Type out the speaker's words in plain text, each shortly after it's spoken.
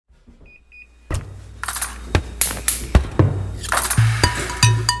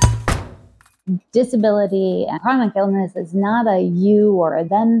Disability and chronic illness is not a you or a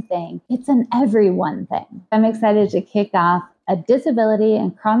them thing. It's an everyone thing. I'm excited to kick off a Disability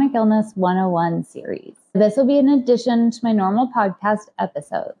and Chronic Illness 101 series. This will be in addition to my normal podcast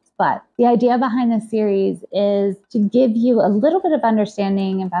episodes. But the idea behind this series is to give you a little bit of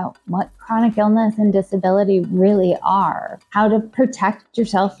understanding about what chronic illness and disability really are, how to protect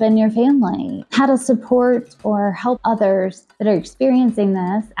yourself and your family, how to support or help others that are experiencing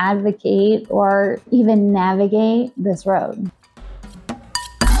this, advocate, or even navigate this road.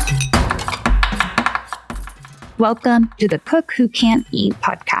 Welcome to the Cook Who Can't Eat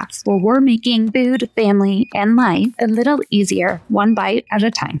podcast, where we're making food, family, and life a little easier, one bite at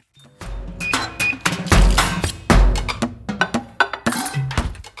a time.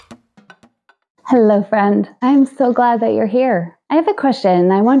 Hello, friend. I'm so glad that you're here. I have a question,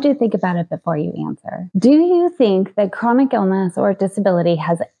 and I want you to think about it before you answer. Do you think that chronic illness or disability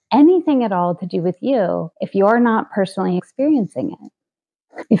has anything at all to do with you if you're not personally experiencing it?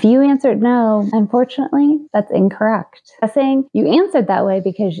 If you answered no, unfortunately, that's incorrect. Guessing you answered that way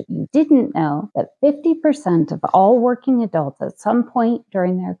because you didn't know that 50% of all working adults at some point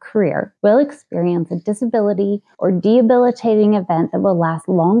during their career will experience a disability or debilitating event that will last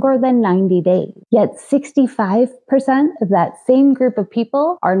longer than 90 days. Yet 65% of that same group of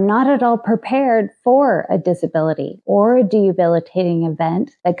people are not at all prepared for a disability or a debilitating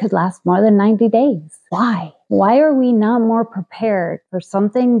event that could last more than 90 days. Why? Why are we not more prepared for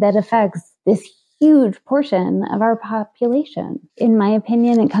something that affects this huge portion of our population? In my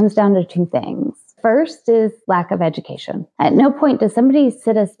opinion, it comes down to two things. First is lack of education. At no point does somebody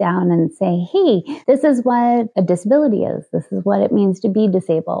sit us down and say, hey, this is what a disability is. This is what it means to be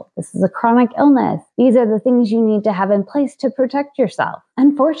disabled. This is a chronic illness. These are the things you need to have in place to protect yourself.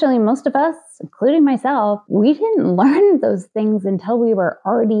 Unfortunately, most of us, including myself, we didn't learn those things until we were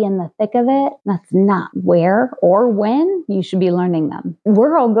already in the thick of it. That's not where or when you should be learning them.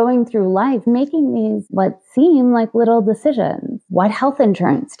 We're all going through life making these what seem like little decisions. What health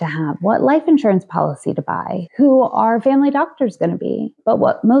insurance to have, what life insurance policy to buy, who our family doctor is going to be. But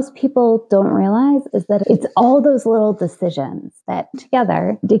what most people don't realize is that it's all those little decisions that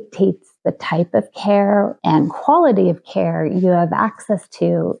together dictates the type of care and quality of care you have access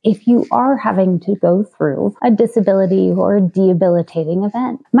to if you are having to go through a disability or a debilitating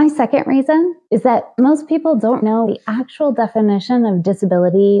event. My second reason is that most people don't know the actual definition of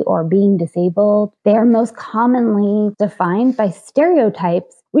disability or being disabled. They are most commonly defined by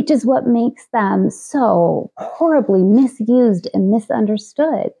stereotypes, which is what makes them so horribly misused and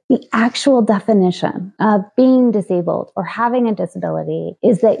misunderstood. The actual definition of being disabled or having a disability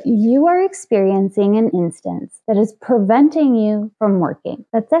is that you are experiencing an instance that is preventing you from working.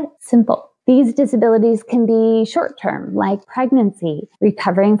 That's it. Simple. These disabilities can be short-term, like pregnancy,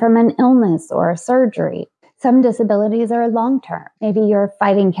 recovering from an illness or a surgery. Some disabilities are long-term. Maybe you're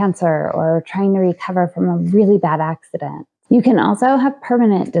fighting cancer or trying to recover from a really bad accident. You can also have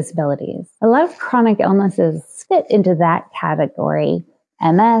permanent disabilities. A lot of chronic illnesses fit into that category.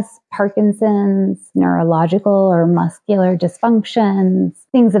 MS, Parkinson's, neurological or muscular dysfunctions,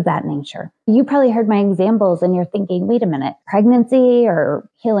 things of that nature. You probably heard my examples and you're thinking, wait a minute, pregnancy or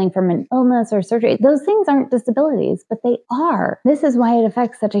healing from an illness or surgery, those things aren't disabilities, but they are. This is why it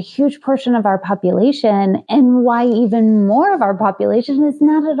affects such a huge portion of our population and why even more of our population is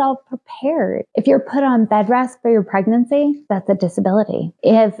not at all prepared. If you're put on bed rest for your pregnancy, that's a disability.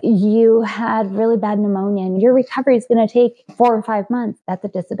 If you had really bad pneumonia and your recovery is going to take 4 or 5 months, that's a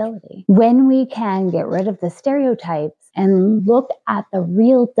disability. When we can get rid of the stereotypes and look at the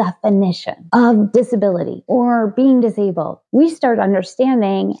real definition of disability or being disabled, we start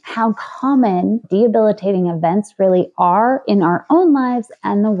understanding how common debilitating events really are in our own lives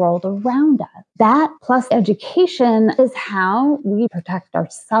and the world around us. That plus education is how we protect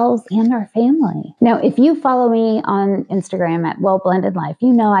ourselves and our family. Now, if you follow me on Instagram at Well Blended Life,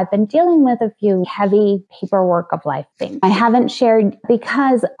 you know I've been dealing with a few heavy paperwork of life things. I haven't shared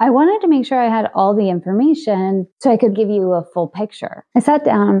because I wanted to make sure I had all the information so I could give you a full picture. I sat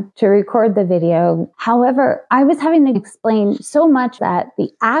down to record the video. However, I was having to explain so much that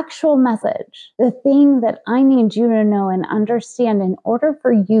the actual message, the thing that I need you to know and understand in order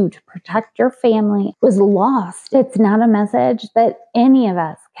for you to protect your family, was lost. It's not a message that any of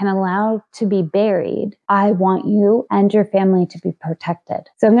us can allow to be buried. I want you and your family to be protected.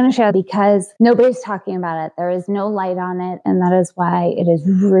 So I'm going to share because nobody's talking about it. There is no light on it. And that is why it is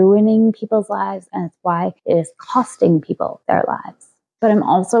ruining people's lives. And it's why it is costing people their lives. but I'm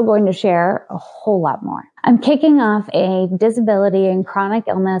also going to share a whole lot more. I'm kicking off a Disability and Chronic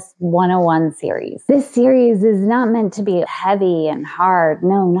Illness 101 series. This series is not meant to be heavy and hard.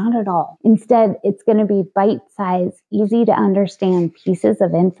 No, not at all. Instead, it's going to be bite-sized, easy to understand pieces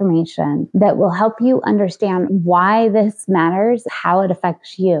of information that will help you understand why this matters, how it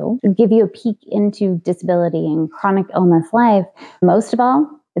affects you, to give you a peek into disability and chronic illness life. Most of all,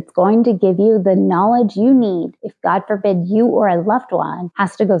 it's going to give you the knowledge you need if, God forbid, you or a loved one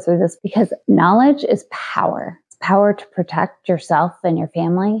has to go through this, because knowledge is power. It's power to protect yourself and your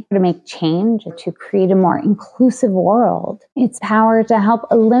family, to make change, to create a more inclusive world. It's power to help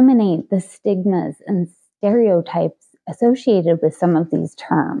eliminate the stigmas and stereotypes associated with some of these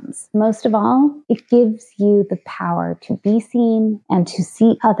terms. Most of all, it gives you the power to be seen and to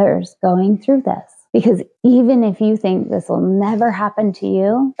see others going through this. Because even if you think this will never happen to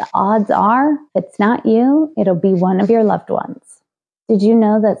you, the odds are, if it's not you, it'll be one of your loved ones. Did you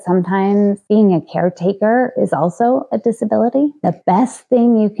know that sometimes being a caretaker is also a disability? The best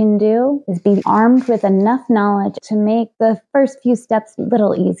thing you can do is be armed with enough knowledge to make the first few steps a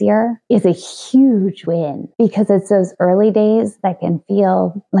little easier is a huge win, because it's those early days that can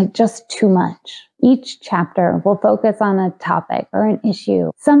feel like just too much. Each chapter will focus on a topic or an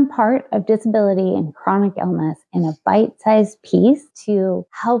issue, some part of disability and chronic illness, in a bite-sized piece to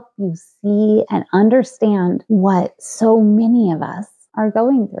help you see and understand what so many of us are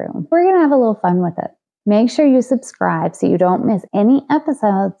going through. We're going to have a little fun with it. Make sure you subscribe so you don't miss any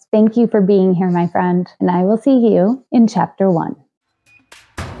episodes. Thank you for being here, my friend, and I will see you in chapter 1.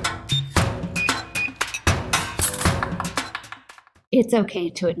 It's okay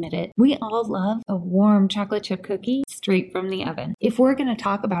to admit it. We all love a warm chocolate chip cookie straight from the oven. If we're going to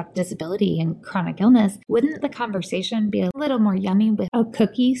talk about disability and chronic illness, wouldn't the conversation be a little more yummy with a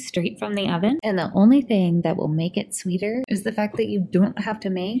cookie straight from the oven? And the only thing that will make it sweeter is the fact that you don't have to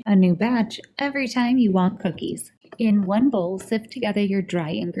make a new batch every time you want cookies. In one bowl, sift together your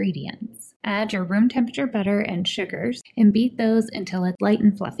dry ingredients. Add your room temperature butter and sugars and beat those until it's light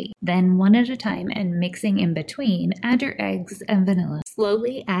and fluffy. Then one at a time and mixing in between, add your eggs and vanilla.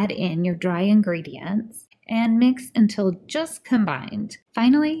 Slowly add in your dry ingredients and mix until just combined.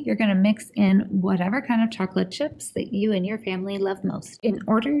 Finally, you're going to mix in whatever kind of chocolate chips that you and your family love most. In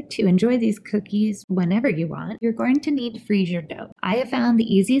order to enjoy these cookies whenever you want, you're going to need to freeze your dough. I have found the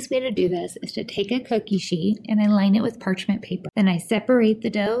easiest way to do this is to take a cookie sheet and I line it with parchment paper. Then I separate the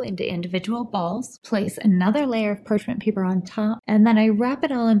dough into individual balls, place another layer of parchment paper on top, and then I wrap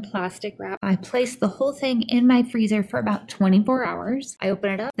it all in plastic wrap. I place the whole thing in my freezer for about 24 hours. I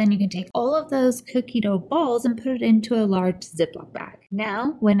open it up, then you can take all of those cookie dough balls and put it into a large Ziploc bag.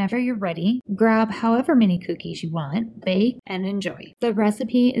 Now, whenever you're ready, grab however many cookies you want, bake, and enjoy. The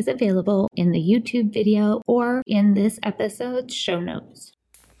recipe is available in the YouTube video or in this episode's show notes.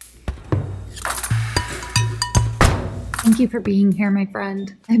 Thank you for being here, my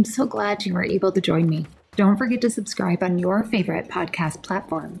friend. I'm so glad you were able to join me. Don't forget to subscribe on your favorite podcast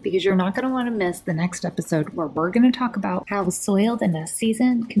platform, because you're not going to want to miss the next episode where we're going to talk about how soiled in a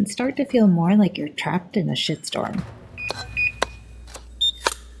season can start to feel more like you're trapped in a shitstorm.